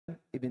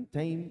ibn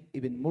Taym,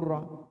 ibn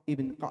Murrah,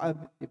 ibn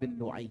Qa'ab, ibn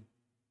Lu'ay.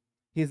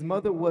 His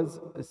mother was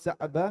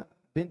Sa'aba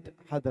bint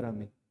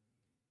Hadrami.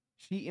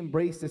 She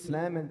embraced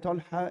Islam, and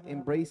Talha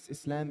embraced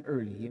Islam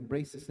early. He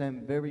embraced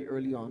Islam very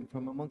early on.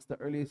 From amongst the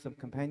earliest of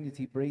companions,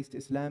 he embraced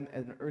Islam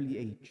at an early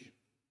age.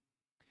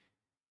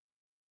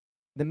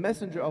 The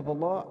Messenger of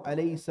Allah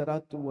alayhi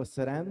salatu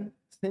wasalam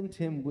sent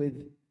him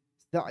with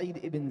Sa'id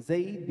ibn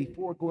Zayd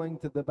before going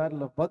to the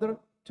Battle of Badr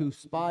to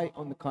spy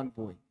on the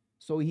convoy.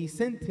 So he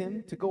sent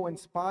him to go and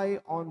spy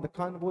on the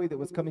convoy that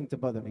was coming to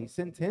Badr. He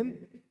sent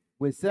him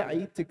with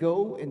Sa'id to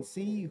go and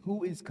see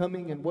who is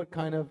coming and what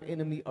kind of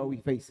enemy are we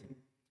facing.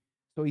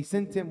 So he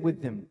sent him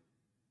with them.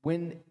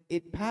 When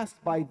it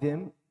passed by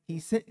them, he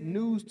sent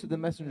news to the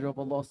Messenger of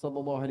Allah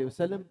sallallahu alaihi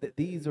wasallam that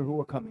these are who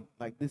are coming.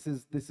 Like this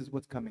is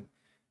what's coming.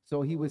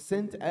 So he was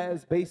sent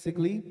as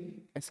basically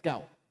a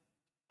scout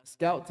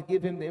to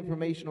give him the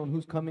information on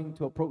who's coming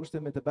to approach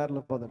them at the Battle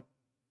of Badr.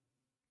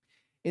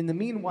 In the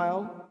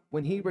meanwhile,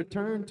 when he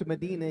returned to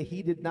Medina,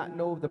 he did not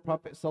know of the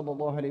Prophet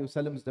sallallahu alaihi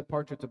wasallam's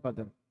departure to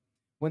Badr.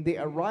 When they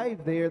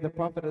arrived there, the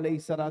Prophet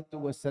alayhi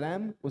salatu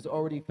wasalam was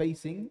already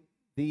facing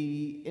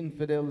the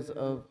infidels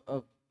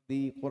of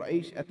the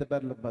Quraysh at the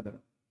Battle of Badr.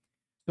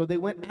 So they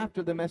went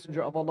after the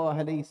Messenger of Allah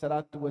alayhi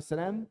salatu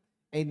wasalam,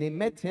 and they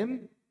met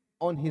him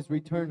on his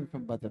return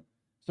from Badr.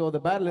 So the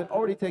battle had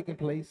already taken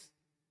place,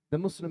 the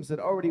Muslims had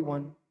already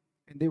won,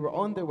 and they were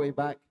on their way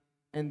back,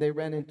 and they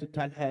ran into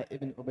Talha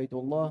ibn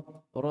Ubbaydullah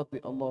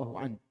radiallahu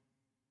anhu.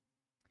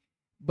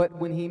 But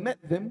when he met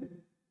them,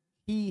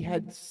 he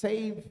had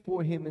saved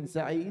for him and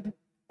Sa'id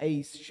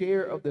a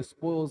share of the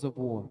spoils of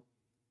war,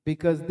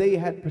 because they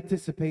had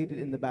participated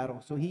in the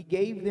battle. So he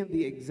gave them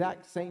the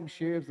exact same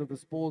shares of the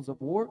spoils of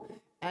war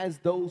as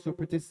those who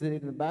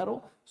participated in the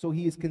battle. So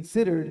he is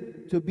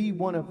considered to be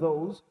one of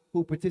those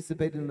who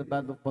participated in the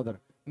Battle of Badr.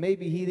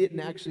 Maybe he didn't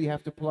actually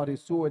have to pull out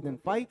his sword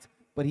and fight,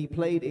 but he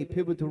played a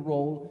pivotal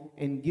role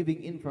in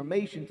giving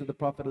information to the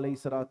Prophet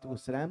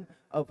ﷺ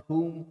of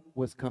whom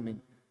was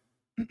coming.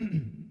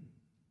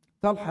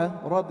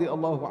 Talha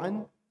radiallahu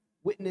an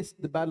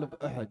witnessed the Battle of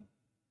Uhud.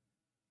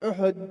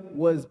 Uhud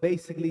was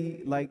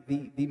basically like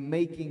the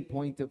making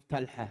point of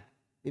Talha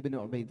ibn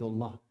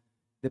Ubbaydullah.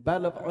 The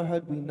Battle of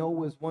Uhud, we know,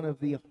 was one of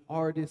the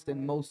hardest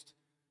and most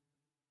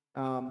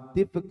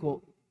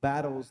difficult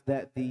battles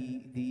that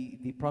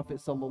the Prophet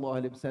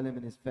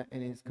ﷺ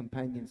and his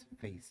companions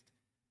faced.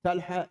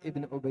 Talha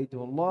ibn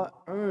Ubbaydullah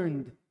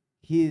earned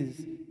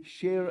his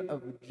share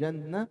of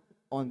Jannah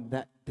on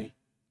that day.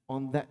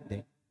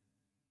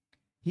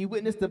 He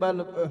witnessed the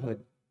Battle of Uhud.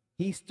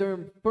 He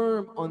stood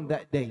firm on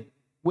that day.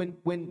 When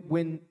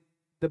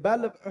the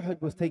Battle of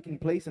Uhud was taking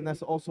place, and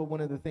that's also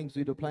one of the things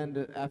we do plan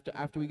to,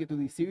 after we get through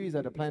these series, I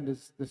had a plan to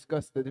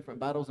discuss the different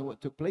battles and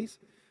what took place.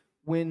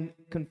 When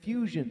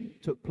confusion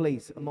took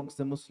place amongst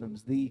the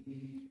Muslims,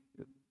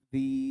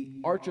 the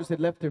archers had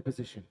left their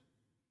position,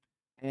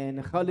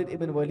 and Khalid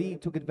ibn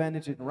Walid took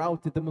advantage and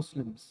routed the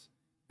Muslims.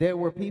 There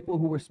were people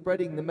who were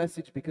spreading the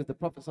message because the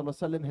Prophet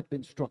ﷺ had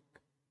been struck,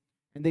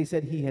 and they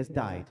said he has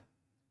died.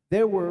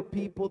 There were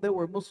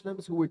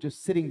Muslims who were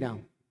just sitting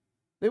down.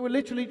 They were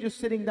literally just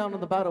sitting down on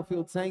the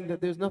battlefield saying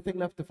that there's nothing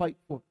left to fight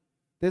for.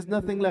 There's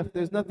nothing left.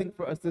 There's nothing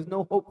for us. There's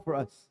no hope for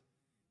us.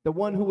 The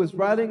one who was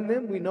rallying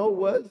them, we know,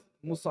 was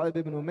Mus'ab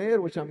ibn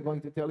Umair, which I'm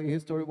going to tell you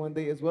his story one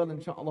day as well,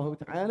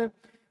 inshaAllah ta'ala.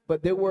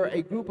 But there were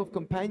a group of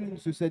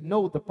companions who said,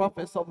 no, the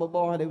Prophet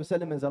sallallahu alaihi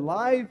wasallam is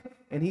alive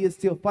and he is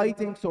still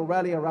fighting, so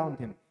rally around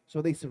him.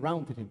 So they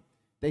surrounded him.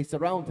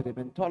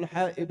 And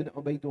Talha ibn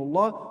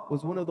Ubbaydullah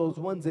was one of those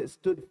ones that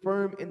stood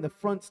firm in the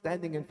front,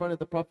 standing in front of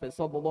the Prophet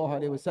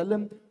sallallahu alaihi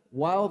wasallam,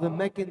 while the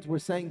Meccans were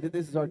saying that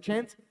this is our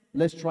chance,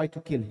 let's try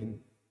to kill him.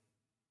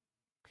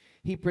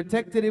 He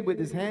protected him with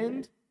his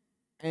hand,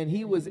 and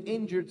he was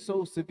injured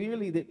so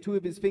severely that 2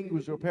 of his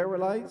fingers were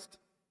paralyzed.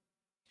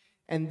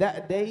 And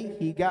that day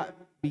he got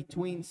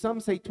between, some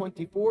say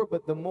 24,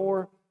 but the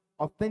more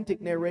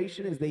authentic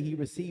narration is that he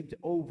received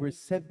over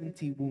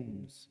 70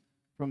 wounds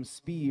from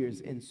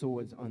spears and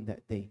swords on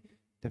that day,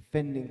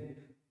 defending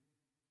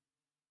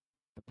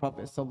the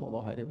Prophet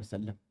sallallahu alaihi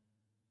wasallam.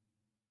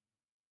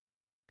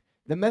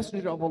 The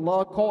Messenger of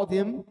Allah called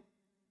him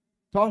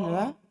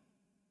Talha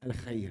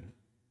al-Khair.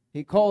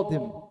 He called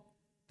him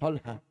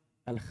Talha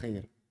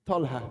al-Khair,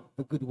 Talha,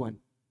 the good one.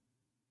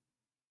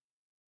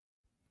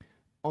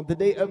 On the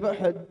day of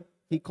Uhud,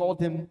 he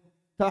called him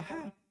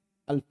Talha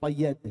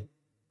al-Fayyad,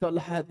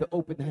 Talha the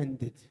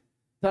open-handed,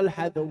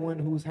 Talha the one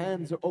whose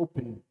hands are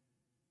open.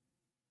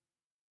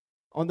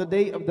 On the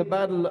day of the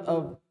battle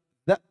of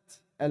That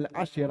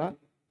al-Ashira,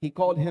 he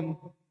called him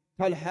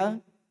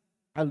Talha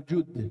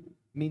al-Jud,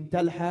 mean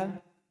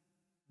Talha,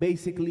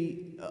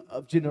 basically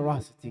of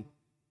generosity.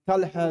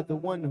 Talha, the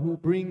one who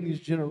brings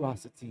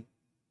generosity.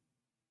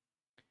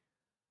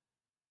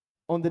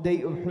 On the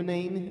day of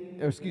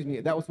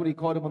Hunayn, that was what he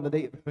called him on the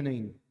day of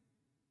Hunayn.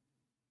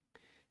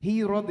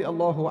 He,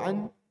 radiallahu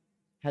an,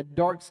 had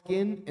dark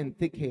skin and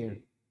thick hair.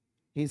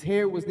 His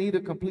hair was neither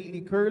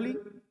completely curly,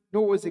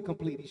 nor was it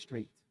completely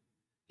straight.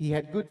 He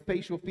had good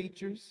facial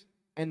features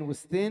and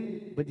was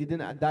thin, but he did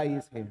not dye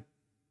his hair.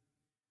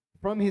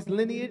 From his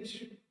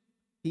lineage,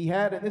 he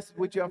had, and this is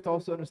what you have to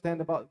also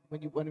understand about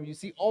when you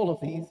see all of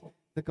these,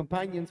 the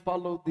companions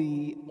followed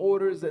the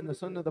orders and the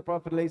sunnah of the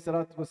Prophet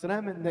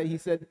ﷺ, and that he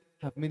said,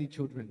 have many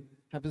children.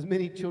 Have as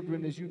many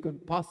children as you can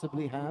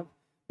possibly have,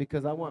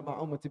 because I want my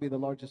ummah to be the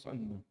largest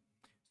ummah.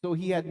 So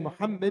he had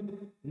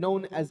Muhammad,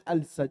 known as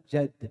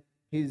Al-Sajjad.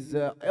 His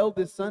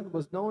eldest son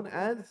was known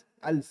as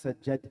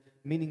Al-Sajjad,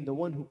 meaning the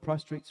one who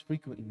prostrates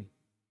frequently.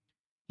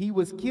 He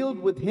was killed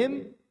with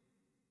him,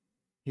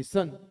 his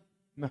son,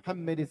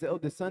 Muhammad, his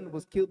eldest son,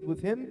 was killed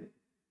with him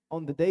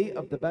on the day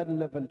of the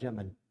Battle of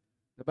Al-Jamal.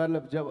 The Battle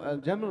of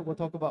Al-Jamal we'll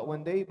talk about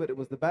one day, but it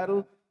was the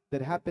battle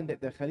that happened at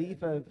the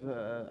Khalifa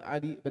of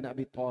Ali ibn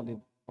Abi Talib,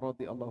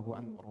 radiallahu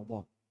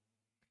anhu.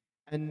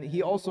 And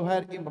he also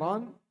had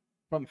Imran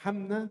from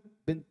Hamna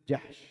bint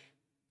Jahsh.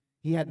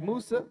 He had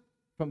Musa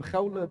from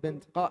Khawla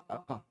bint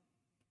Qa'aqa.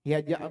 He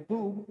had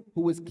Ya'qub,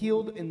 who was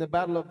killed in the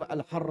Battle of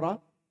Al-Harra,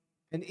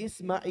 and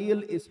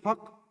Ismail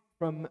Ishaq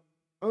from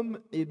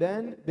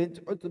Iban bint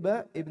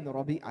Utbah ibn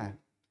Rabi'ah.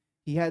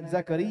 He had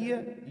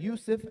Zakaria,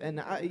 Yusuf, and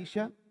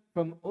Aisha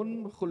from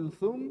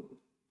Khulthum.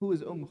 Who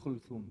is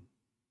Khulthum?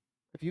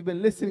 If you've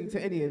been listening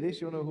to any of this,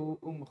 you'll know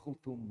who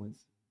Khulthum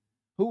was.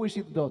 Who was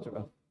she the daughter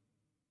of?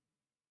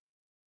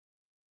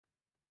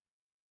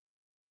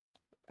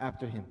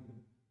 After him,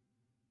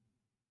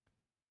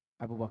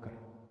 Abu Bakr.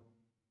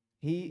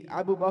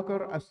 Abu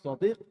Bakr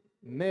as-Sadiq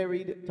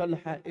married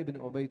Talha ibn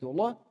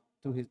Ubbaydullah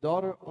to his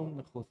daughter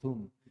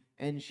Khulthum.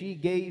 And she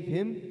gave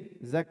him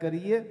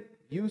Zakaria,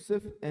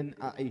 Yusuf, and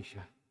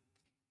Aisha.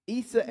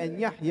 Isa and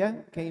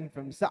Yahya came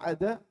from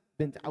Sa'ada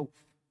bint Auf.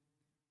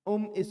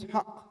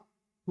 Ishaq,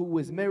 who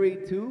was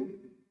married to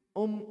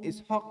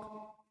Ishaq,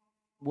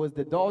 was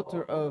the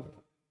daughter of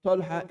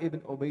Talha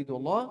ibn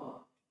Ubaydullah.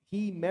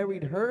 He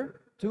married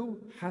her to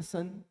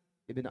Hassan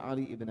ibn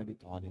Ali ibn Abi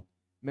Talib,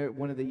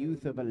 one of the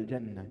youth of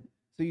Al-Jannah.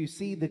 So you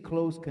see the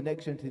close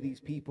connection to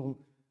these people,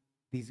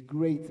 these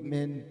great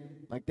men.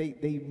 Like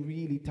they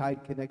really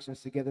tied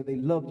connections together. They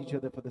loved each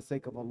other for the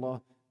sake of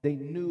Allah. They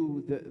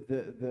knew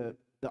the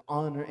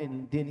honor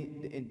and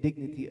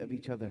dignity of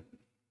each other.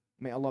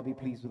 May Allah be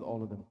pleased with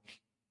all of them.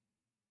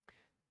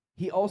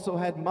 He also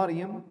had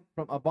Maryam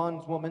from a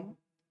bondswoman,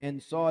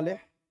 and Salih,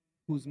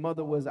 whose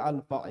mother was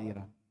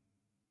Al-Fa'ira.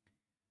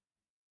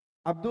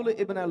 Abdullah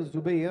ibn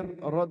al-Zubayr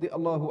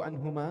radiallahu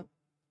anhuma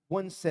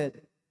once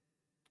said,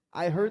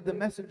 I heard the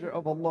Messenger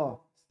of Allah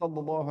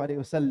sallallahu alayhi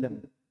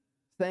wasallam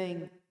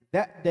saying,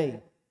 that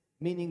day,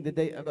 meaning the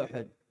day of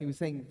Uhud. He was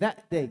saying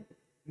that day,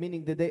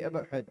 meaning the day of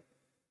Uhud,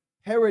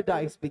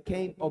 paradise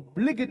became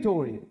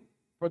obligatory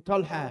for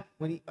Talha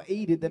when he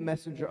aided the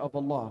Messenger of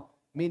Allah,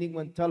 meaning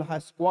when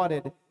Talha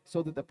squatted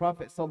so that the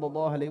Prophet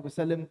sallallahu alaihi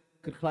wasallam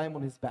could climb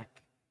on his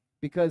back,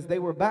 because they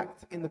were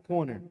backed in the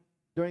corner.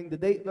 During the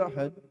day of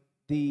Uhud,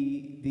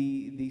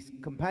 the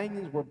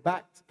companions were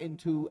backed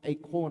into a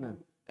corner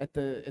at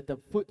the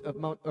foot of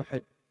Mount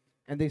Uhud,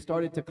 and they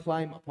started to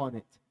climb upon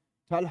it.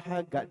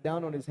 Talha got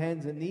down on his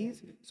hands and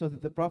knees so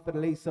that the Prophet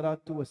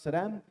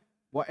ﷺ,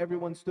 while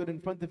everyone stood in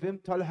front of him,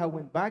 Talha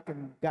went back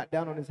and got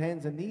down on his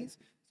hands and knees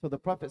so the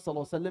Prophet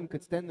ﷺ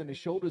could stand on his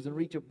shoulders and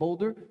reach a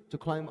boulder to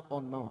climb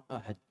on Mount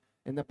Uhud.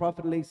 And the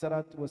Prophet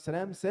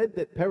ﷺ said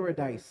that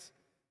paradise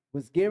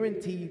was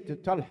guaranteed to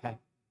Talha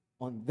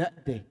on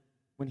that day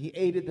when he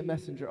aided the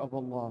Messenger of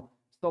Allah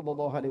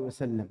sallallahu alaihi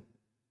wasallam.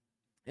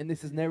 And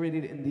this is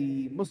narrated in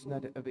the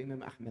Musnad of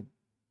Imam Ahmad.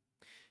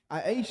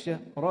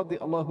 Aisha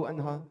radiallahu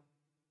anha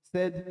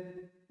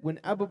said, when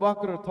Abu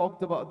Bakr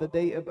talked about the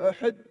day of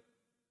Uhud,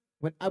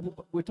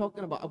 we're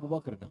talking about Abu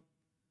Bakr now.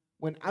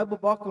 When Abu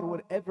Bakr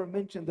would ever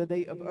mention the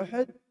day of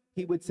Uhud,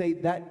 he would say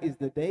that is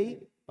the day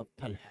of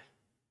Talha.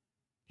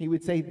 He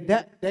would say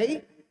that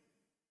day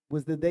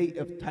was the day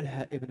of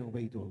Talha ibn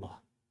Ubaydullah.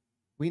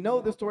 We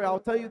know the story. I'll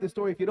tell you the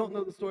story. If you don't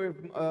know the story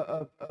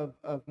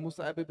of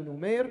Mus'ab ibn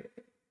Umair,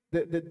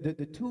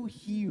 the two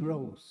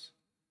heroes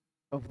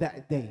of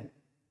that day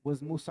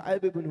was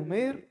Mus'ab ibn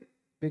Umair,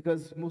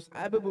 because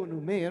Mus'ab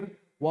ibn Umair,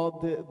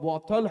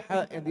 while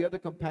Talha and the other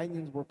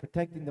companions were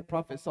protecting the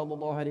Prophet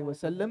sallallahu alaihi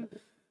wasallam,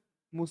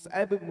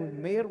 Mus'ab ibn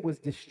Umair was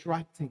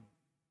distracting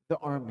the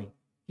army.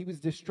 He was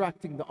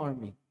distracting the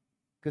army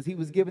because he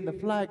was given the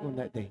flag on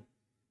that day.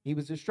 He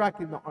was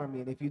distracting the army.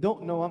 And if you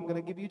don't know, I'm going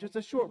to give you just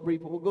a short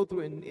brief, but we'll go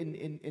through it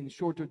in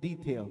shorter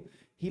detail.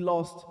 He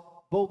lost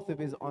both of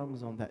his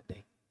arms on that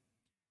day.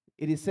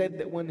 It is said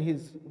that when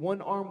his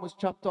one arm was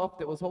chopped off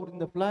that was holding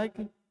the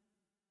flag,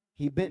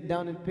 he bent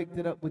down and picked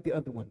it up with the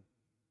other one.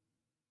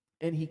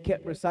 And he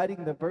kept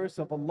reciting the verse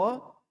of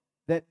Allah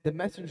that the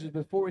messengers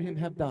before him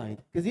have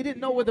died. Because he didn't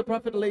know whether the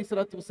Prophet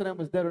ﷺ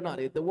was dead or not.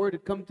 The word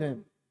had come to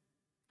him.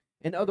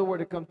 Another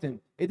word had come to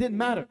him. It didn't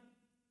matter.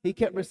 He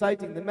kept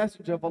reciting, the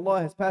messenger of Allah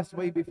has passed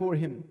away before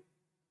him.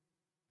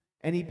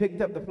 And he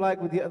picked up the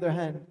flag with the other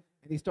hand,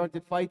 and he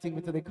started fighting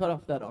until they cut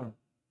off that arm.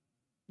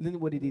 Then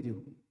what did he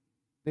do?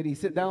 Did he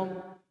sit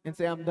down and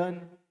say, I'm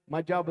done?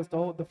 My job was to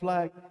hold the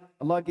flag.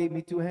 Allah gave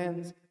me two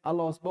hands. I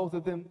lost both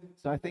of them,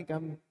 so I think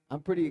I'm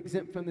pretty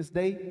exempt from this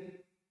day.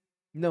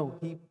 No,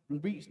 he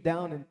reached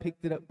down and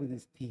picked it up with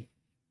his teeth.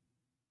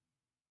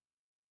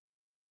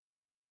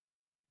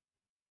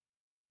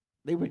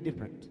 They were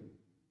different.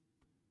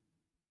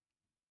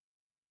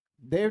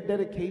 Their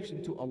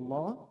dedication to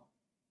Allah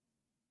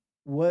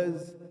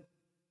was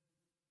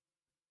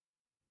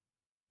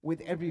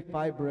with every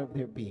fiber of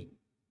their being.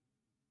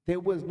 There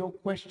was no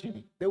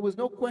questioning. There was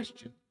no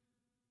question.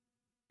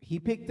 He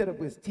picked it up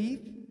with his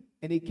teeth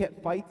and he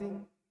kept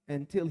fighting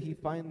until he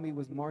finally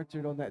was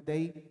martyred on that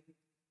day.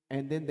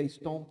 And then they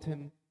stomped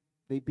him.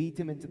 They beat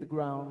him into the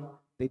ground.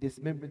 They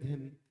dismembered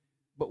him.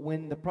 But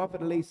when the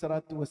Prophet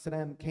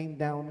ﷺ came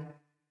down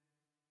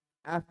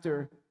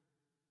after,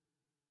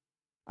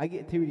 I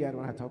get teary-eyed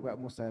when I talk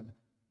about Mus'ab,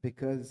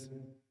 because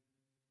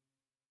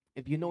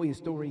if you know his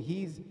story,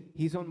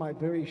 he's on my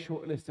very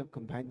short list of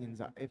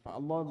companions. If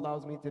Allah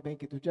allows me to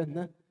make it to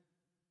Jannah,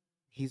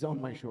 he's on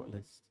my short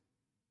list.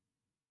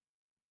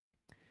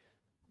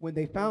 When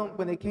they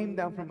came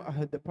down from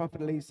Uhud, the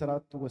Prophet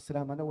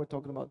ﷺ, I know we're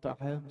talking about Talha,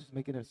 I'm just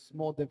making a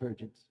small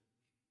divergence.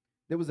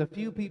 There was a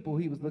few people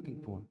he was looking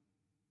for.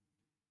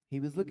 He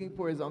was looking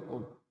for his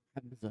uncle,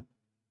 Hamza.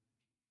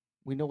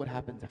 We know what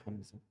happened to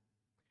Hamza.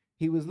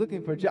 He was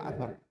looking for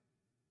Ja'far.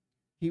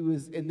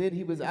 And then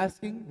he was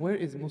asking, where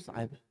is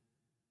Mus'ab?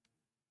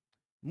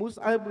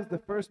 Mus'ab was the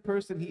first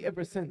person he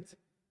ever sent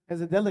as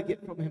a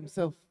delegate from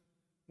himself.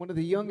 One of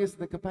the youngest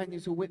of the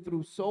companions who went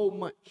through so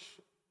much.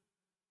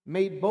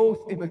 Made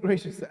both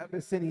immigrations to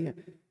Abyssinia.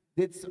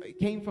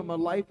 Came from a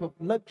life of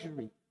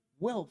luxury,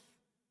 wealth.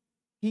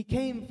 He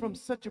came from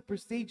such a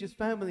prestigious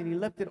family and he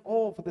left it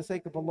all for the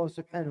sake of Allah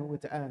subhanahu wa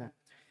ta'ala.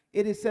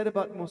 It is said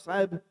about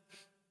Mus'ab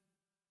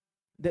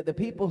that the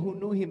people who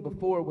knew him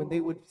before, when they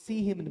would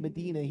see him in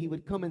Medina, he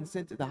would come and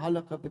sit to the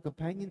halaq of the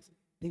companions,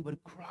 they would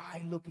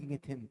cry looking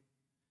at him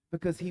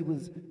because he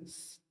was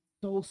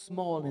so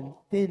small and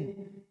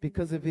thin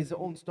because of his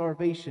own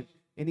starvation,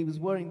 and he was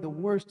wearing the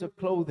worst of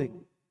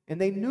clothing. And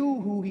they knew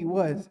who he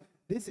was.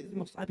 This is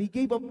Mus'ab. He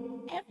gave up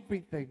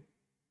everything.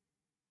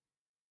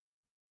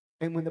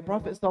 And when the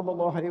Prophet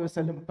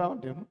ﷺ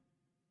found him,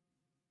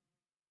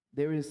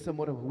 there is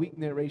somewhat of a weak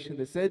narration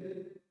that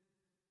said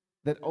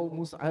that, oh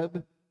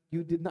Mus'ab,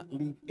 you did not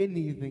leave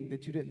anything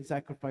that you didn't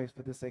sacrifice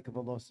for the sake of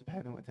Allah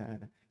subhanahu wa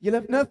ta'ala. You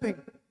left nothing.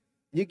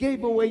 You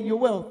gave away your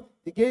wealth.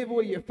 You gave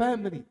away your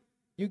family.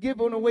 You gave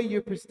away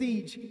your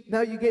prestige.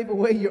 Now you gave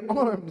away your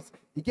arms.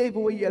 You gave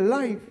away your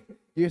life.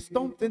 You're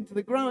stomped into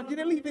the ground. You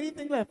didn't leave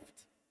anything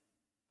left.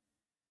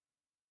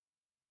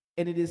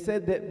 And it is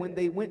said that when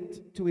they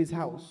went to his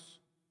house,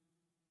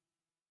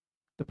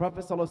 the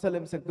Prophet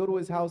ﷺ said, go to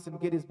his house and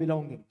get his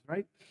belongings,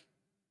 right?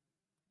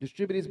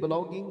 Distribute his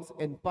belongings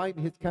and find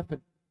his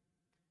kafan.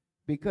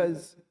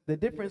 Because the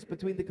difference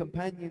between the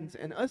companions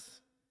and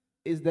us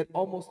is that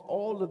almost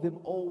all of them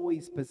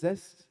always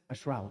possessed a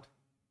shroud.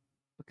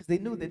 Because they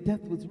knew that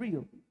death was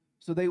real.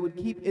 So they would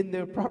keep in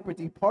their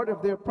property, part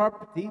of their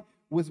property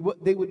was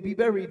what they would be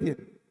buried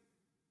in.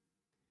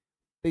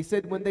 They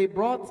said when they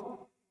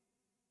brought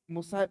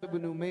Mus'ab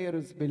ibn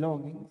Umair's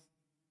belongings,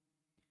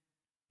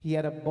 he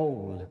had a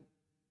bowl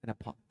and a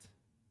pot.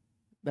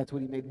 That's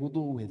what he made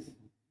wudu with.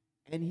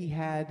 And he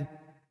had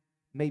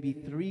maybe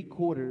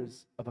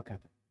 3/4 of a kafan.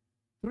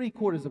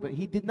 3/4 of it.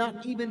 He did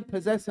not even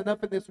possess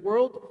enough in this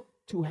world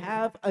to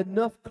have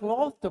enough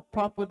cloth to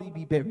properly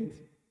be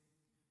buried.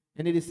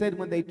 And it is said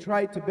when they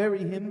tried to bury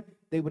him,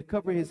 they would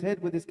cover his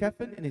head with his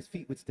kafan and his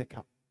feet would stick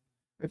out.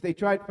 If they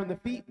tried from the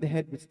feet, the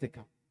head would stick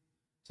out.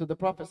 So the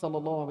Prophet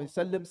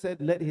ﷺ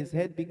said, let his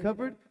head be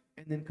covered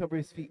and then cover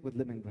his feet with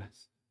lemon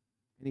grass.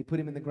 And he put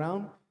him in the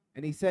ground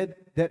and he said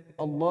that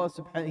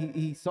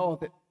he saw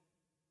that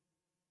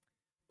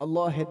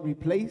Allah had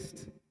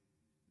replaced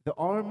the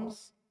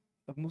arms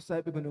of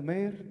Mus'ab ibn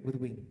Umair with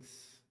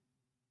wings.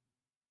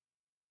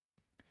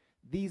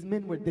 These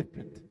men were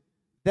different.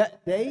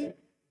 That day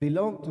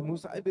belonged to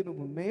Mus'ab ibn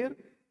Umair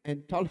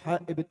and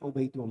Talha ibn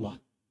Ubbaydullah.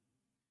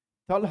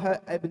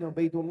 Talha ibn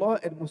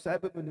Ubbaydullah and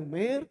Mus'ab ibn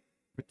Umair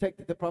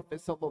protected the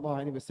Prophet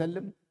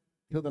ﷺ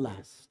till the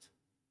last.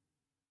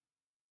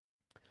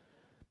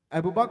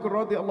 Abu Bakr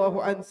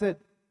radiallahu anh said,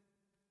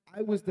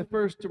 I was the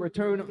first to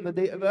return on the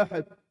day of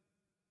Uhud.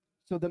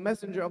 So the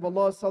Messenger of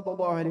Allah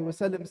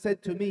ﷺ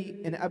said to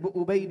me, and Abu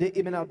Ubaidah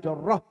ibn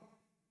al-Jarrah.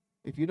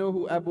 If you know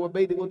who Abu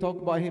Ubaidah, we'll talk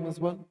about him as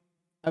well.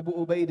 Abu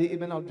Ubaidah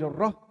ibn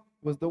al-Jarrah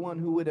was the one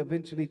who would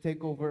eventually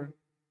take over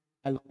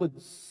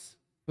Al-Quds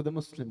for the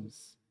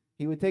Muslims.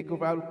 He would take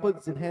over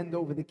Al-Quds and hand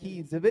over the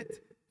keys of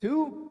it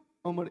to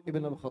Umar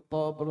ibn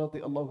al-Khattab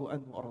radiallahu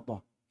anhu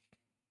ardah.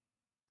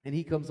 And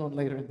he comes on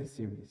later in this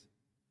series.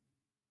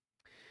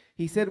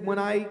 He said, when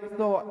I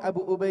saw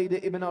Abu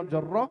Ubaidah ibn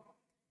al-Jarrah,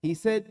 he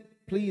said,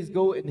 please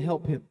go and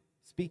help him.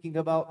 Speaking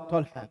about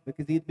Talha,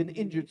 because he had been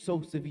injured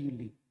so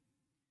severely.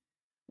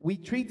 We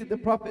treated the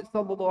Prophet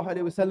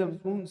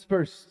ﷺ's wounds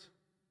first.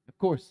 Of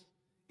course,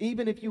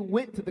 even if you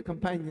went to the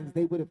companions,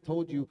 they would have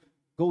told you,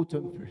 go to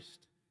him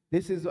first.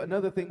 This is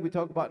another thing we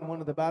talk about in one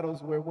of the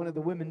battles where one of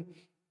the women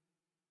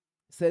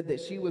said that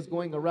she was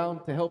going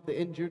around to help the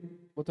injured.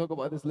 We'll talk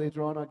about this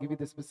later on. I'll give you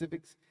the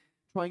specifics.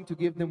 trying to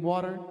give them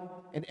water.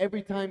 And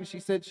every time she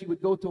said she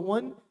would go to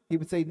one, he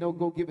would say, no,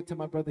 go give it to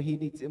my brother, he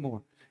needs it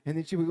more. And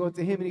then she would go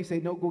to him and he'd say,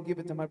 no, go give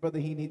it to my brother,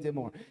 he needs it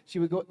more. She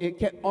would go, it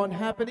kept on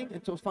happening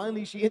until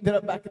finally she ended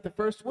up back at the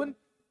first one,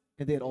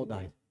 and they had all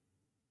died.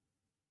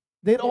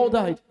 They had all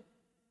died.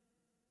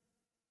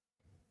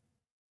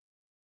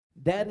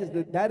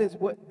 That is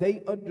what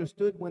they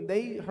understood when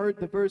they heard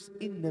the verse,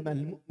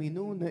 إِنَّمَا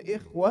الْمُؤْمِنُونَ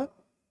إِخْوَةٌ.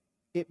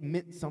 It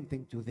meant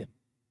something to them.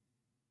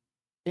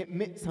 It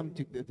meant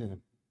something to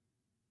them.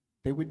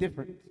 They were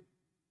different.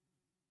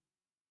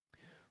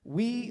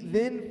 We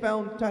then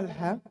found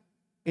Talha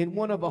in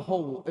one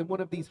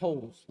of these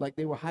holes, like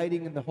they were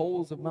hiding in the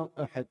holes of Mount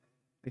Uhud.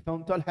 They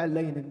found Talha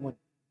laying in one.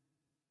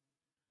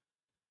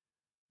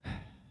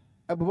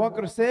 Abu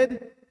Bakr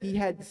said he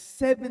had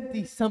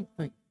 70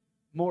 something,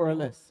 more or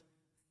less.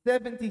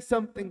 70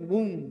 something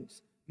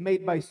wounds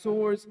made by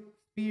swords,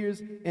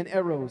 spears, and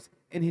arrows,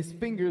 and his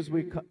fingers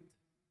were cut.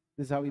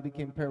 This is how he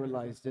became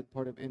paralyzed in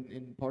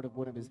part of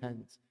one of his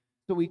hands.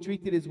 So he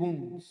treated his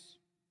wounds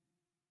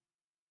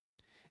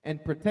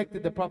and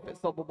protected the Prophet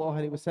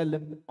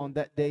ﷺ on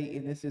that day,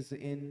 and this is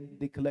in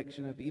the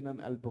collection of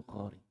Imam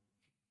al-Bukhari.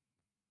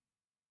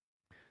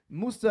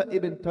 Musa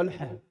ibn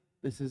Talha,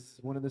 this is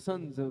one of the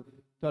sons of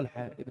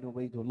Talha ibn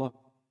Ubbaydullah,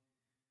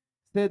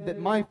 said that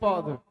my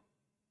father,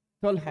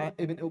 Talha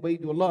ibn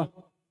Ubbaydullah,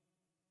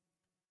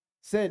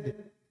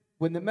 said,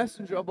 when the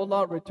Messenger of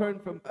Allah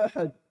returned from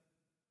Uhud,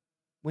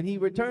 when he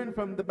returned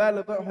from the battle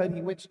of Uhud,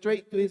 he went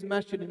straight to his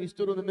masjid and he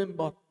stood on the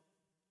minbar.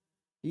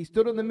 He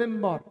stood on the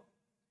minbar.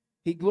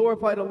 He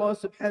glorified Allah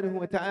subhanahu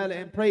wa ta'ala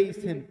and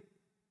praised him.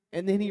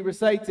 And then he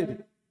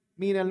recited,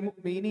 مِنَ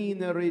الْمُؤْمِنِينَ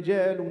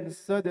رِجَالٌ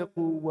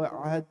صَدَقُوا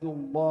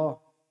وَعَهَدُوا اللَّهِ.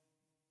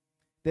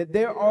 That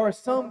there are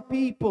some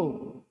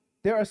people,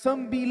 there are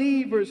some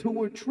believers who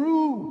were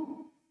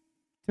true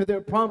to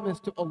their promise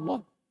to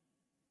Allah.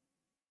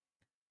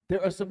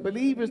 There are some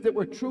believers that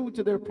were true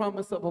to their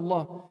promise of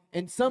Allah.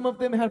 And some of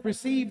them have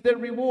received their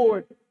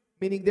reward,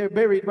 meaning they're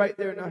buried right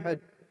there in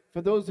Uhud.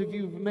 For those of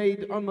you who've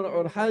made Umrah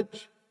or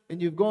Hajj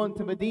and you've gone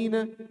to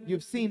Medina,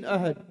 you've seen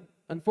Uhud.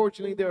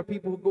 Unfortunately, there are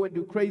people who go and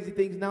do crazy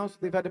things now, so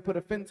they've had to put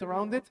a fence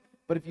around it.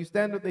 But if you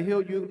stand on the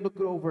hill, you look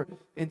over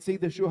and see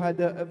the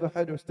shuhada of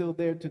Uhud are still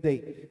there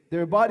today.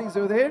 Their bodies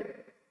are there.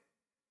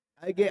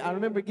 I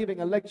remember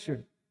giving a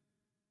lecture.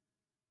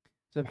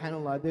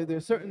 SubhanAllah, there are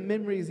certain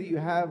memories that you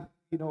have,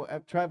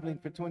 of traveling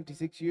for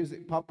 26 years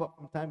that pop up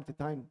from time to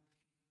time.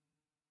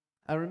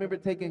 I remember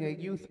taking a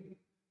youth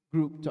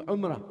group to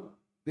Umrah.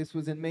 This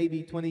was in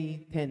maybe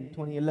 2010,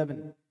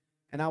 2011.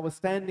 And I was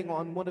standing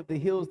on one of the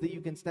hills that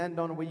you can stand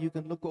on where you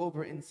can look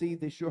over and see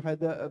the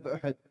shuhada of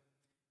Uhud.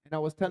 And I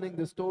was telling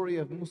the story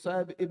of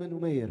Musab ibn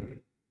Umair.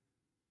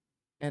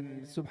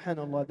 And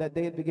subhanAllah, that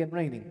day it began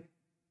raining.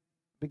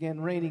 It began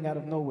raining out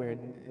of nowhere.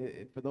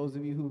 And for those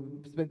of you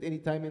who spent any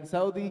time in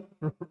Saudi,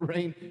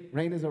 rain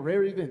is a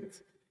rare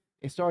event.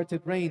 It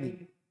started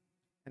raining.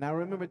 And I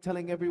remember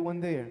telling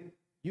everyone there,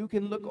 you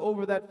can look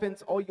over that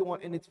fence all you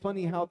want. And it's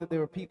funny how that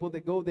there are people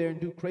that go there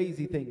and do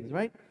crazy things,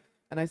 right?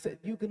 And I said,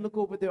 you can look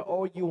over there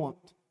all you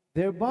want.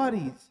 Their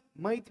bodies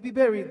might be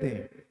buried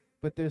there,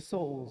 but their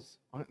souls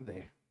aren't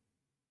there.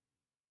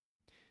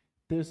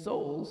 Their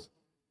souls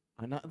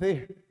are not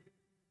there.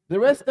 The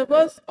rest of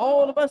us,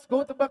 all of us,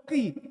 go to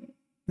Baqi.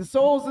 The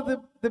souls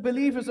of the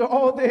believers are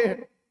all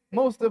there.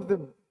 Most of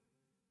them.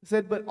 He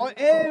said, but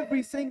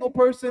every single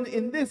person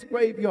in this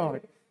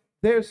graveyard,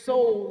 their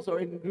souls are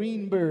in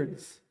green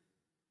birds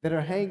that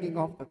are hanging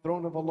off the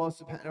throne of Allah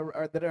subhanahu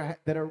wa ta'ala,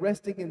 that are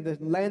resting in the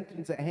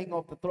lanterns that hang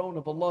off the throne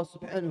of Allah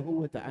subhanahu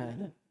wa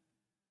ta'ala.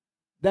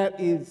 That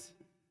is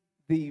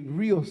the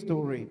real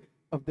story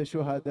of the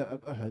shuhada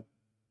of Uhud.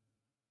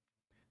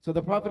 So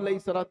the Prophet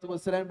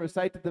ﷺ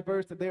recited the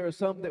verse that there are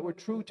some that were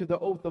true to the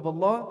oath of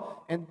Allah,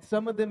 and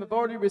some of them have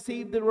already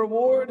received the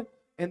reward,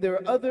 and there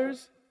are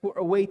others who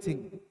are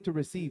waiting to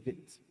receive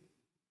it.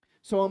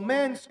 So a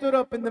man stood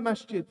up in the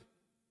masjid.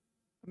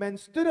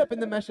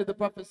 The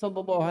Prophet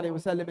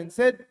ﷺ, and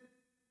said,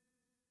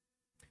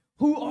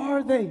 who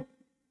are they?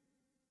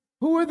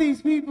 Who are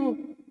these people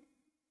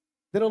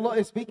that Allah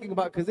is speaking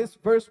about? Because this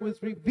verse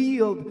was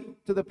revealed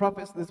to the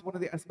Prophet. This is one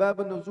of the asbab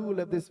al-nuzul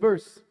of this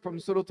verse from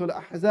Surah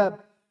Al-Ahzab.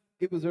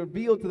 It was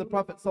revealed to the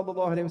Prophet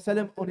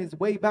ﷺ on his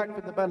way back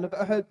from the Battle of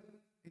Uhud.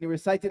 And he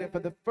recited it for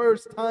the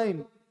first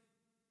time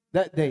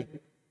that day.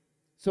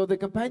 So the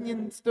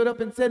companion stood up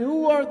and said,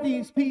 who are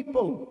these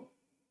people?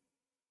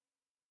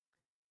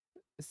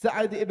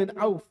 Sa'ad ibn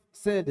Auf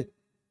said,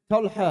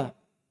 Talha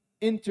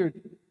entered,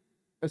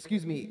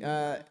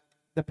 the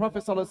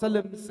Prophet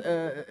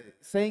ﷺ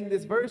saying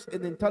this verse,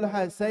 and then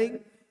Talha is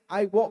saying,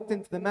 I walked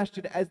into the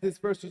masjid as this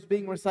verse was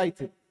being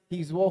recited.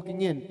 He's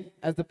walking in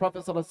as the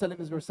Prophet ﷺ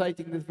is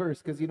reciting this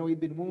verse because, he'd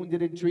been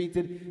wounded and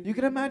treated. You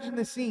can imagine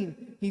the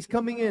scene. He's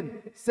coming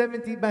in,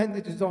 70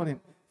 bandages on him,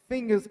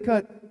 fingers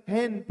cut,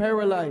 hand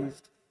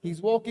paralyzed.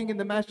 He's walking in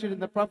the masjid, and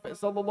the Prophet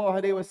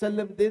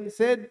ﷺ then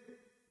said,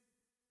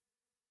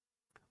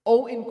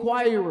 O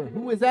inquirer,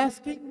 who is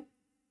asking?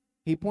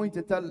 He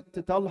pointed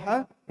to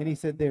Talha and he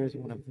said, there is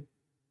one of them.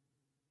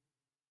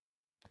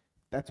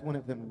 That's one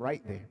of them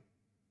right there.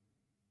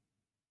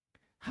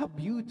 How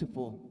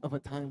beautiful of a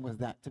time was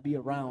that to be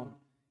around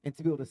and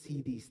to be able to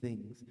see these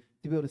things,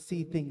 to be able to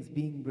see things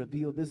being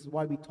revealed. This is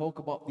why we talk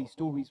about these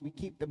stories. We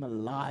keep them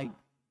alive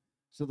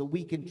so that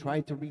we can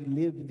try to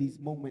relive these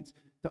moments,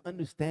 to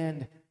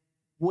understand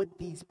what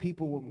these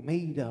people were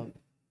made of.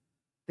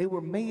 They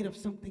were made of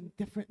something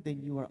different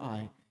than you or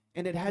I.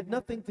 And it had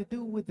nothing to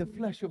do with the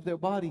flesh of their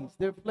bodies.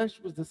 Their flesh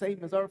was the same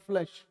as our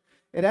flesh.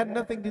 It had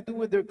nothing to do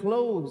with their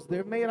clothes.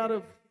 They're made out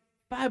of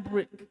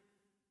fabric.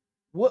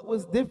 What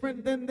was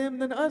different than them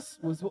than us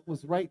was what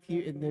was right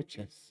here in their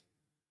chests.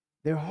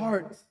 Their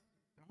hearts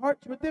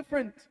were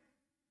different.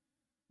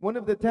 One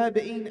of the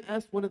tabi'een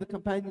asked one of the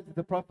companions of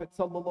the Prophet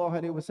sallallahu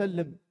alaihi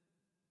wasallam,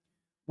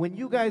 when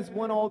you guys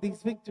won all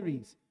these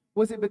victories,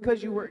 was it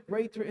because you were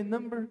greater in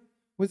number?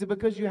 Was it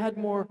because you had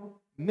more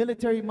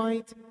military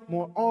might,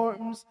 more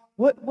arms?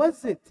 What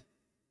was it?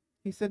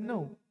 He said,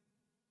 no.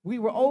 We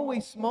were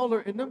always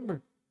smaller in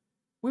number.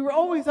 We were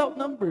always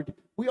outnumbered.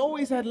 We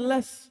always had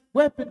less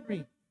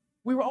weaponry.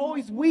 We were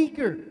always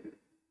weaker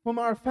from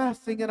our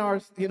fasting and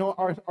our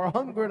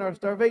hunger and our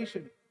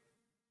starvation.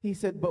 He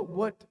said, but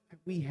what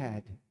we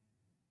had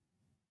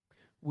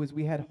was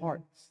we had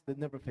hearts that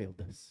never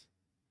failed us.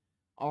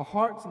 Our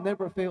hearts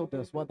never failed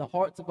us, while the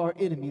hearts of our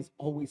enemies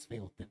always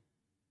failed them.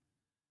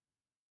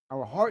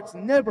 Our hearts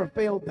never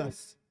failed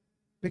us,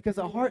 because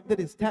a heart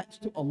that is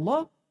attached to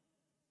Allah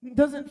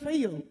doesn't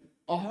fail.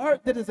 A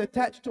heart that is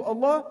attached to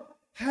Allah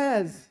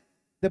has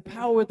the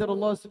power that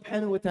Allah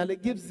subhanahu wa ta'ala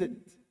gives it.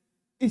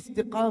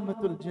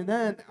 Istiqamatul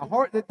janan, a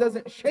heart that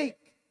doesn't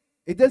shake,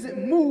 it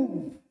doesn't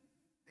move,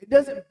 it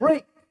doesn't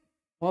break.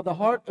 While the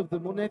heart of the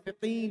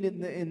munafiqeen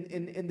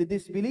and the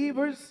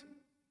disbelievers,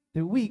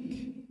 they're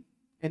weak.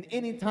 And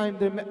anytime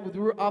they're met with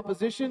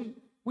opposition,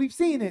 we've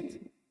seen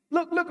it.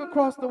 Look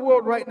across the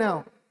world right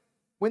now.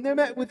 When they're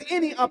met with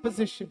any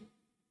opposition,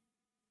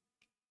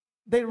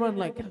 they run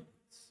like cowards.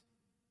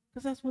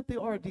 Because that's what they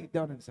are deep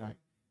down inside.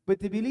 But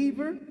the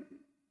believer,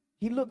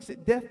 he looks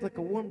at death like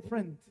a warm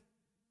friend.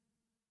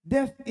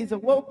 Death is a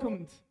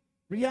welcomed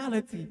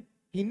reality.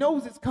 He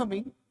knows it's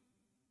coming.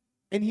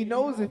 And he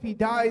knows if he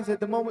dies at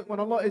the moment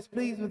when Allah is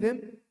pleased with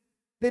him,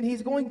 then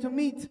he's going to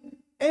meet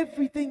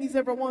everything he's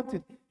ever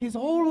wanted. His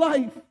whole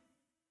life,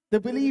 the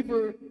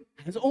believer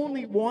has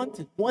only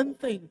wanted one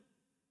thing: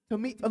 to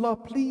meet Allah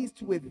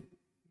pleased with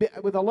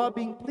Allah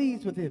being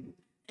pleased with him.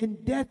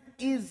 And death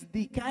is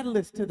the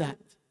catalyst to that.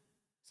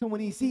 So when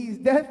he sees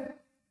death,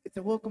 it's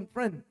a welcome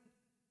friend.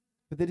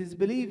 For the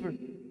disbeliever,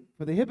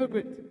 for the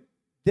hypocrite,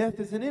 death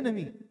is an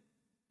enemy.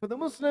 For the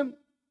Muslim,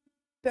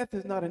 death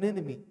is not an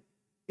enemy.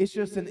 It's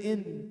just an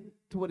end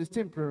to what is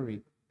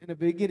temporary and a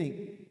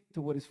beginning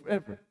to what is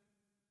forever.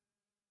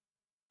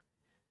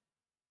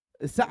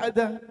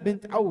 Sa'ada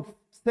bint Auf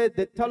said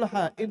that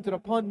Talha entered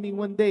upon me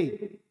one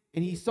day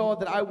and he saw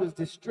that I was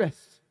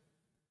distressed.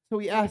 So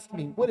he asked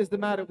me, what is the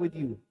matter with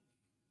you?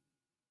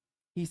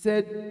 He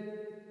said,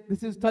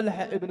 this is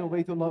Talha ibn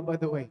Ubbaydullah, by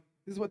the way.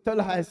 This is what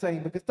Talha is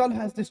saying, because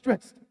Talha is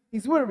distressed.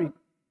 He's worried.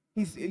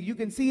 You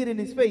can see it in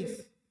his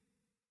face.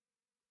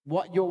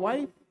 What, your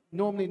wife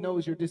normally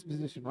knows your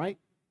disposition, right?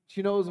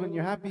 She knows when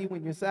you're happy,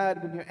 when you're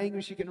sad, when you're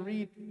angry. She can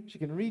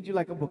read you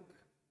like a book.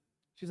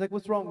 She's like,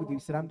 what's wrong with you?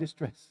 He said, I'm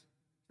distressed.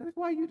 I'm like,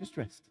 why are you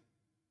distressed?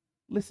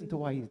 Listen to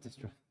why he's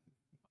distressed.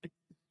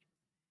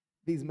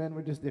 These men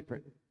were just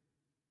different.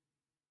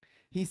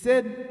 He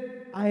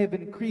said, I have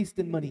increased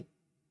in money.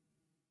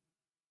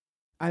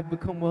 I've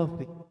become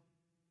wealthy.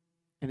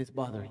 And it's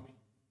bothering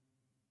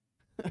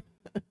me.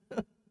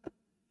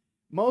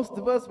 Most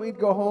of us, we'd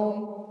go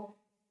home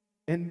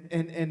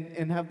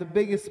and have the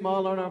biggest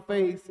smile on our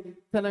face,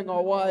 telling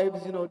our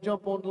wives,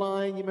 jump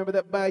online. You remember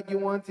that bag you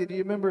wanted? You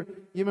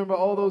remember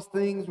all those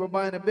things? We're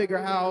buying a bigger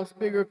house,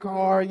 bigger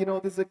car.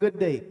 This is a good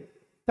day.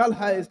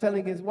 Talha is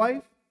telling his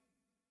wife,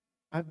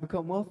 I've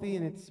become wealthy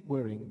and it's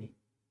worrying me,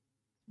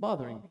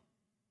 bothering me.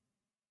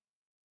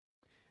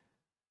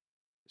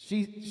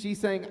 She's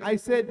saying, I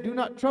said, do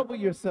not trouble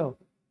yourself.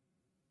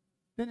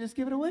 Then just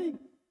give it away.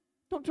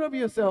 Don't trouble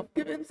yourself.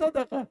 Give it in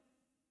sadaqah.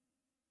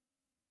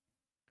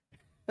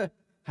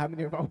 How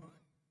many of our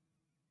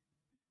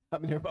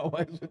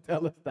wives would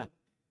tell us that?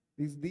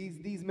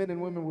 These men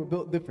and women were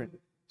built different.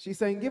 She's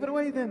saying, give it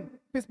away then.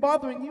 If it's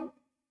bothering you,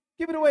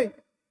 give it away.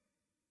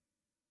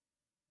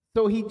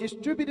 So he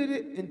distributed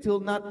it until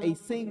not a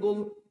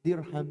single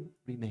dirham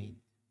remained.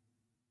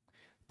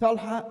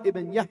 Talha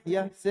ibn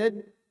Yahya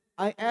said,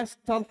 I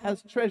asked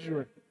Talha's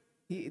treasurer,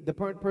 the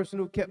person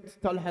who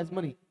kept Talha's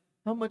money,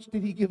 how much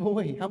did he give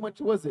away? How much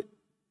was it?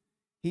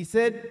 He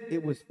said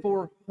it was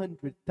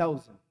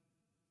 400,000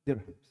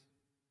 dirhams.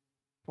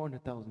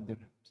 400,000 dirhams.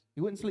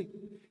 He wouldn't sleep.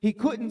 He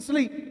couldn't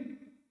sleep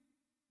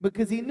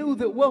because he knew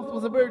that wealth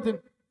was a burden.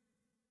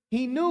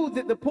 He knew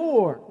that the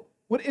poor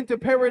would enter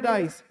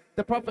paradise.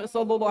 The Prophet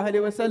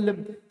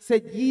ﷺ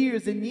said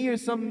years and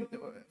years, some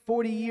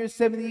 40 years,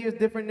 70 years,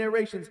 different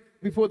narrations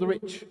before the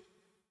rich.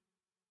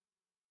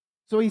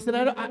 So he said,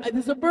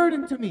 this is a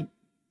burden to me.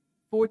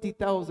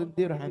 40,000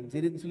 dirhams.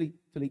 He didn't sleep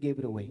till he gave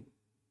it away.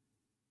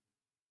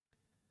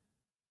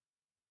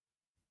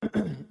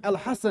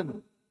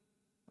 Al-Hasan,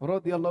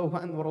 radiyallahu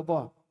anhu wa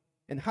radah.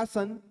 And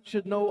Hassan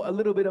should know a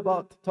little bit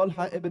about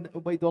Talha ibn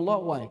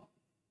Ubbaydullah. Why?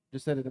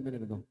 Just said it a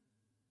minute ago.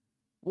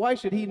 Why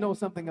should he know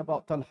something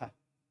about Talha?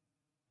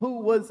 Who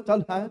was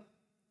Talha?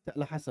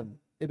 Al-Hasan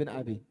ibn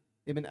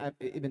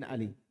ibn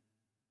Ali.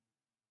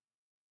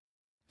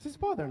 It's his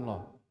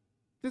father-in-law.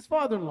 His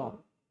father-in-law.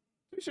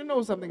 We should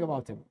know something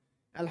about him.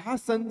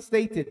 Al-Hasan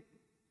stated,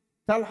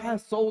 Talha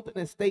sold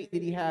an estate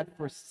that he had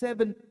for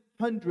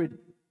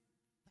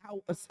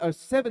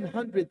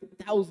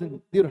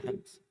 700,000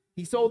 dirhams.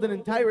 He sold an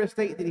entire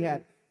estate that he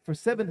had for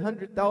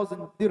 700,000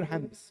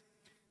 dirhams.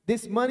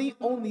 This money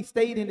only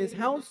stayed in his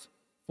house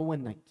for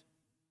one night.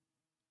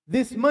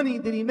 This money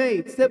that he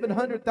made,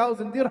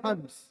 700,000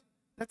 dirhams,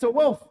 that's a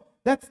wealth.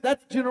 That's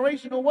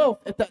generational wealth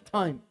at that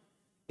time.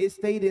 It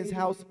stayed in his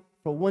house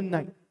for one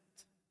night,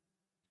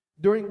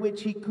 during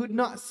which he could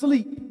not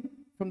sleep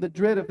from the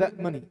dread of that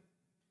money.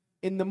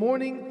 In the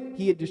morning,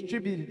 he had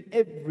distributed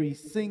every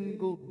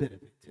single bit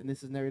of it. And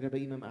this is narrated by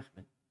Imam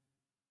Ahmed.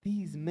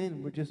 These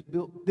men were just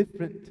built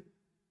different.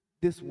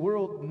 This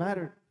world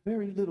mattered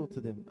very little to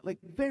them, like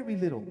very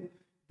little.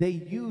 They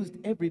used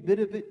every bit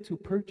of it to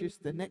purchase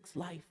the next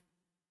life.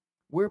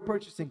 We're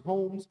purchasing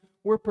homes,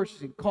 we're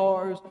purchasing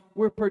cars,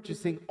 we're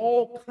purchasing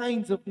all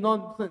kinds of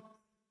nonsense.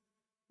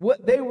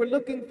 What they were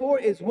looking for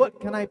is,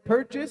 what can I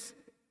purchase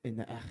in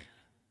the akhirah?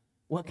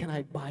 What can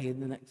I buy in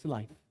the next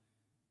life?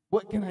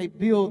 What can I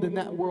build in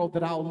that world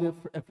that I'll live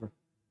forever?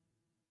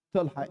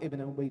 Talha ibn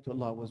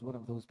Ubbaydullah was one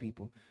of those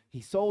people. He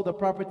sold a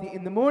property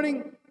in the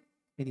morning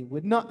and he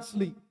would not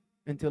sleep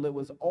until it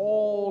was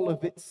all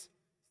of its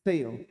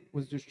sale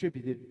was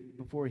distributed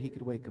before he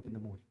could wake up in the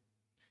morning.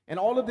 And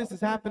all of this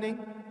is happening.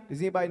 Does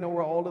anybody know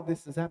where all of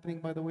this is happening,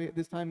 by the way, at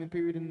this time and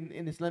period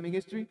in Islamic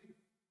history?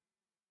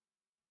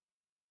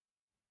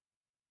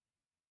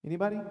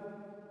 Anybody?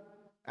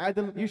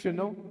 Adil, you should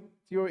know.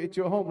 It's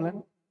your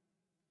homeland.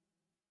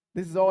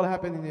 This is all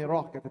happening in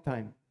Iraq at the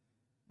time.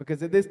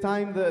 Because at this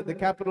time, the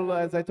capital,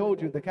 as I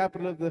told you, the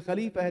capital of the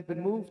Khalifa had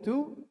been moved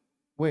to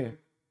where?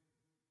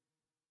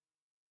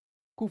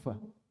 Kufa.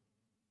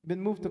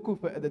 Been moved to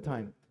Kufa at the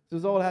time. This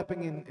was all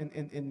happening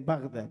in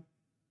Baghdad.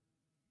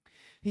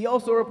 He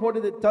also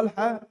reported that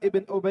Talha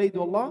ibn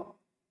Ubbaydullah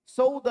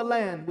sold the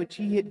land which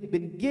he had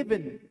been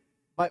given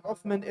by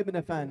Uthman ibn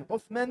Affan.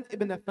 Uthman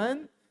ibn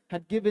Affan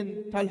had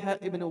given Talha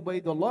ibn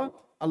Ubbaydullah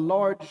a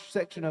large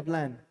section of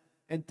land,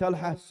 and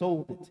Talha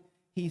sold it.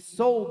 He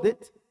sold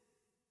it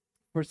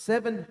for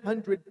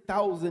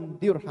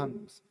 700,000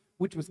 dirhams,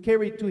 which was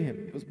carried to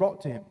him. It was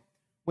brought to him.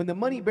 When the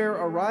money bearer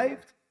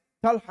arrived,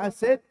 Talha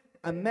said,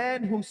 a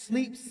man who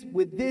sleeps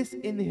with this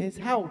in his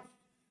house,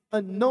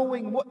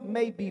 unknowing what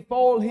may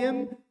befall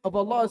him of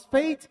Allah's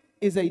fate,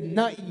 is a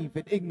naive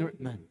and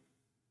ignorant man.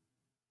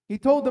 He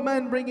told the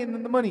man bringing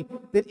in the money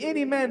that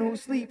any man who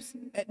sleeps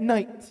at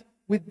night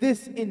with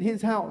this in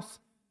his house,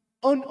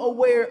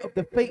 unaware of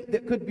the fate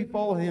that could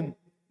befall him,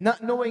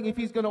 not knowing if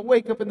he's going to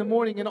wake up in the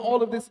morning and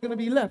all of this is going to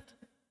be left.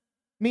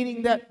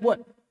 Meaning that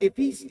what? If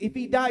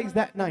he dies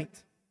that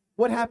night,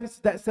 what happens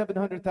to that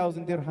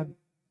 700,000 dirham?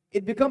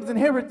 It becomes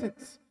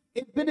inheritance.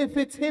 It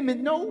benefits him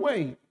in no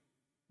way.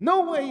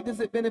 No way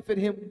does it benefit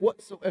him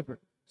whatsoever.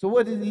 So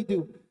what does he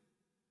do?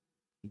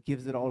 He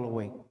gives it all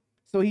away.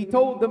 So he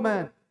told the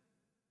man,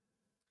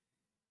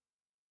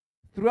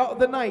 throughout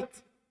the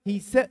night, he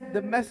set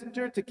the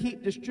messenger to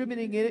keep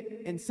distributing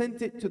it and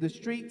sent it to the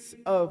streets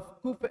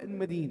of Kufa and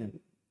Medina.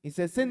 He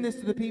says, send this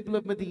to the people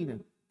of Medina,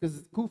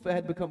 because Kufa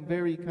had become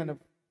very kind of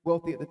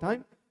wealthy at the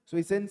time. So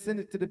he send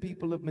it to the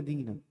people of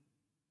Medina.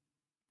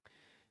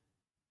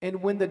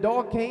 And when the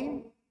dog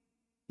came,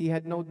 he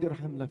had no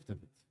dirham left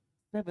of it.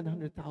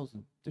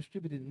 700,000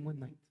 distributed in one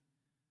night.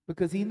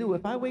 Because he knew,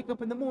 if I wake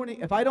up in the morning,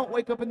 if I don't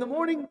wake up in the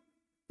morning,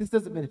 this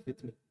doesn't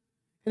benefit me.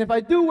 And if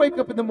I do wake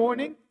up in the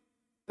morning,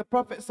 the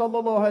Prophet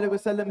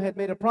ﷺ had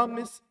made a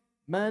promise.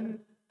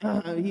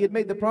 He had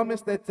made the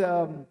promise that,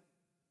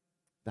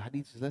 the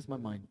hadith says, that's my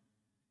mind.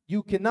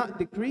 You cannot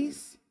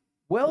decrease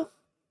wealth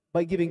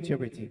by giving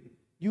charity.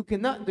 You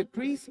cannot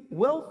decrease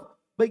wealth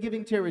by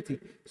giving charity.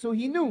 So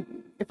he knew,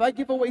 if I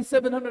give away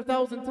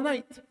 700,000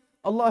 tonight,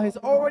 Allah has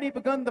already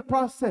begun the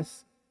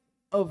process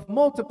of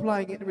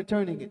multiplying it and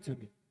returning it to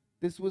me.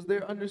 This was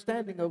their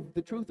understanding of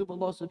the truth of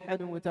Allah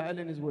subhanahu wa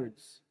ta'ala in His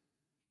words.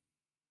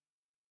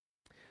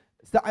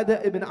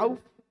 Sa'ada ibn Auf,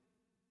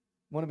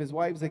 one of his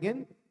wives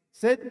again,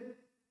 said,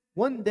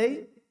 one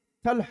day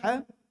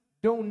Talha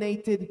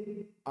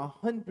donated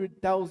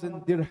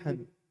 100,000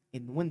 dirham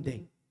in one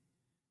day.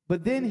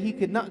 But then he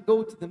could not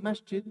go to the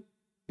masjid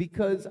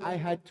because I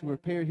had to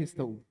repair his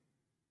stove.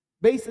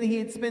 Basically, he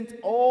had spent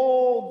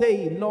all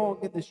day long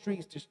in the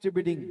streets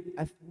distributing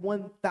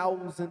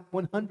 100,000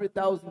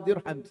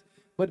 dirhams.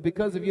 But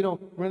because of,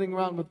 running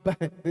around with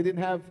bags, they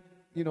didn't have,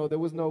 there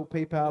was no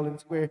PayPal and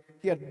Square.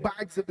 He had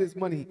bags of this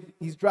money.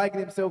 He's dragging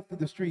himself through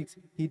the streets.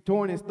 He'd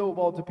torn his stove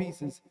all to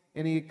pieces.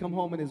 And he'd come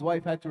home and his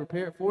wife had to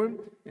repair it for him.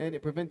 And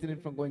it prevented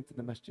him from going to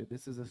the masjid.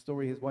 This is a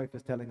story his wife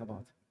is telling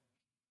about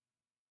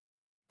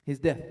his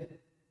death.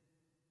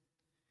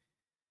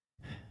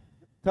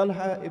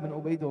 Talha ibn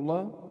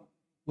Ubbaydullah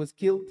was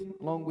killed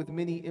along with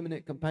many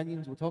eminent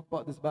companions. We'll talk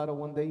about this battle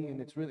one day and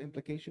its real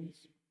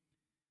implications.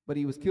 But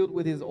he was killed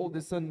with his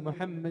oldest son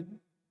Muhammad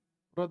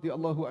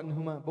radiallahu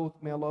anhuma, both,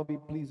 may Allah be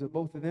pleased with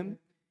both of them,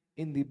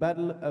 in the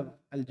battle of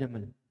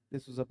Al-Jamal.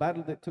 This was a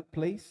battle that took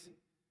place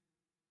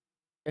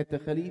at the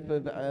Khalifa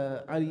of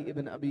Ali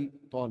ibn Abi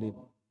Talib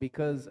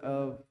because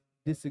of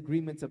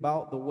disagreements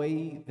about the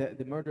way that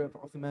the murder of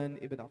Uthman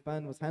ibn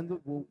Affan was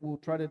handled. We'll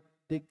try to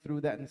dig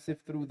through that and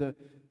sift through the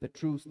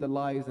truths, the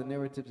lies, the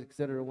narratives,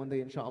 etc. one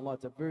day, inshallah.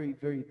 It's a very,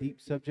 very deep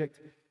subject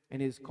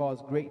and has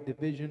caused great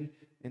division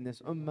in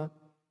this ummah.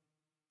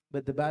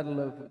 But the battle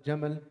of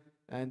Jamal,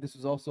 and this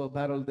was also a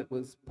battle that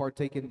was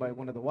partaken by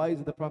one of the wives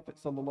of the Prophet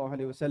sallallahu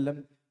alaihi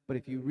wasallam. But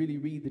if you really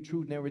read the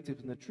true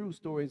narratives and the true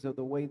stories of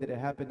the way that it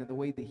happened and the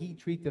way that he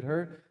treated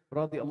her,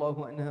 radiallahu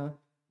anha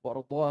wa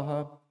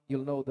ardaha,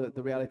 you'll know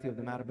the reality of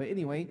the matter. But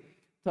anyway,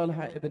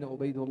 Talha ibn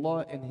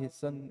Ubbaydullah and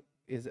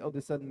his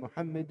eldest son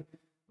Muhammad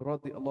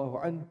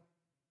radiallahu anh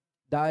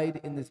died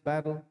in this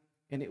battle,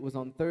 and it was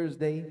on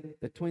Thursday,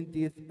 the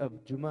 20th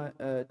of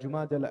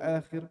Jumad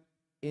al-Akhir,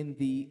 in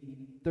the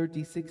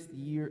 36th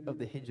year of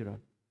the Hijrah.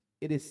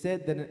 It is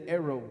said that an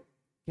arrow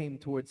came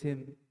towards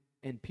him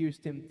and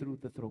pierced him through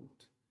the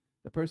throat.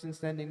 The person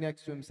standing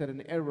next to him said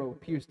an arrow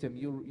pierced him.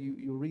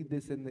 You'll read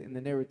this in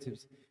the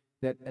narratives,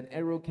 that an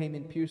arrow came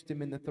and pierced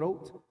him in the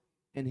throat,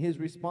 and his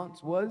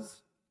response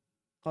was,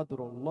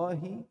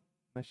 Qadrullahi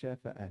ma shaa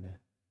fa'ala.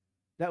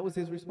 That was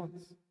his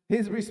response.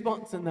 His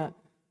response in that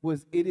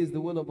was, it is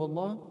the will of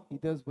Allah, He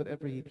does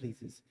whatever He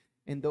pleases.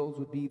 And those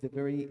would be the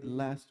very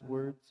last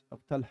words of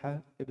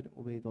Talha ibn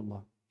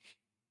Ubaydullah.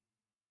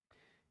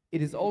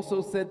 It is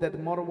also said that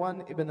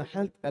Marwan ibn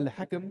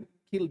al-Hakam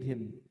killed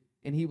him,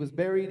 and he was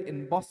buried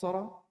in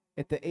Basra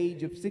at the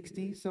age of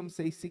 60, some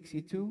say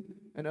 62,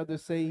 and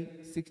others say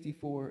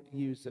 64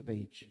 years of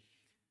age.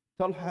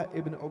 Talha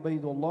ibn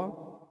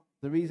Ubaydullah,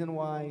 the reason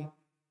why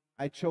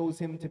I chose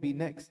him to be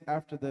next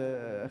after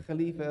the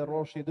Khalifa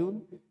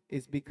Rashidun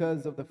is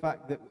because of the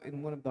fact that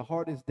in one of the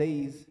hardest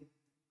days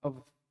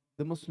of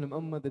the Muslim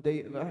Ummah, the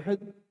day of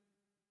Ahad,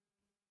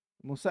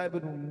 Musab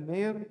ibn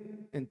Umair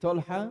and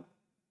Talha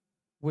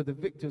were the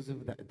victors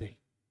of that day.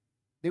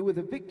 They were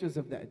the victors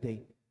of that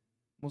day.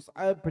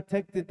 Mus'ab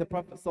protected the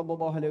Prophet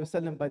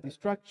ﷺ by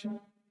distraction,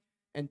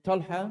 and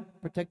Talha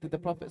protected the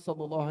Prophet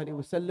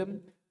ﷺ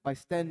by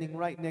standing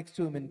right next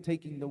to him and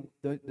taking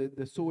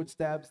the sword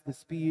stabs, the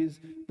spears,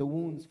 the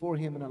wounds for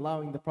him, and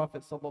allowing the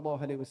Prophet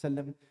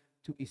ﷺ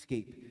to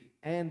escape.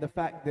 And the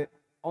fact that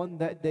on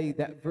that day,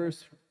 that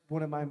verse,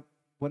 one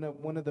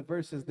of the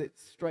verses that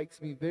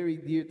strikes me very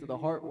dear to the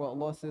heart, where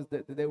Allah says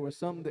that there were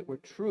some that were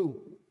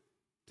true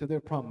to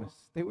their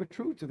promise. They were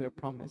true to their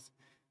promise.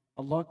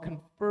 Allah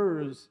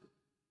confers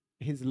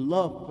His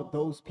love for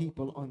those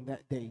people on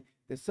that day.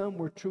 That some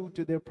were true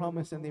to their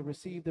promise and they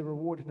received the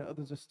reward, and the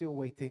others are still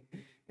waiting.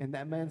 And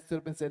that man stood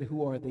up and said,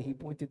 who are they? He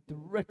pointed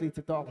directly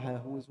to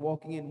Talha, who was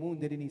walking in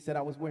wounded, and he said,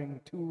 I was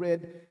wearing two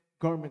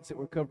garments that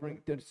were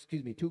covering,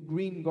 two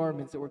green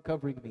garments that were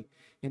covering me.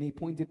 And he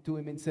pointed to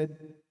him and said,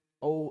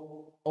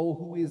 oh,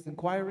 who is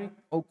inquiring?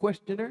 Oh,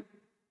 questioner,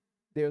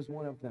 there's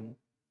one of them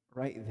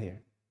right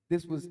there.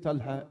 This was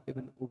Talha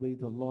ibn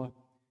Ubaydullah.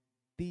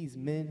 These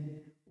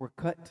men were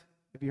cut.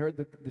 Have you heard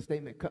the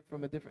statement, cut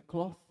from a different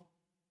cloth?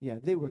 Yeah,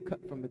 they were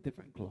cut from a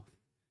different cloth.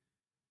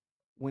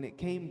 When it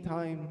came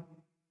time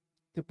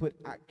to put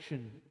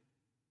action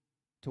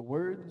to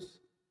words,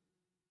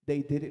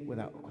 they did it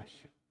without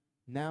question.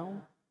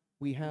 Now,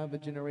 we have a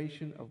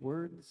generation of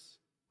words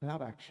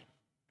without action.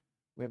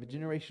 We have a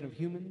generation of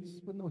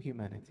humans with no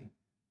humanity.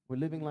 We're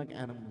living like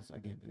animals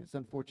again. It's an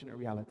unfortunate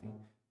reality.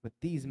 But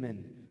these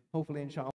men, hopefully, inshallah,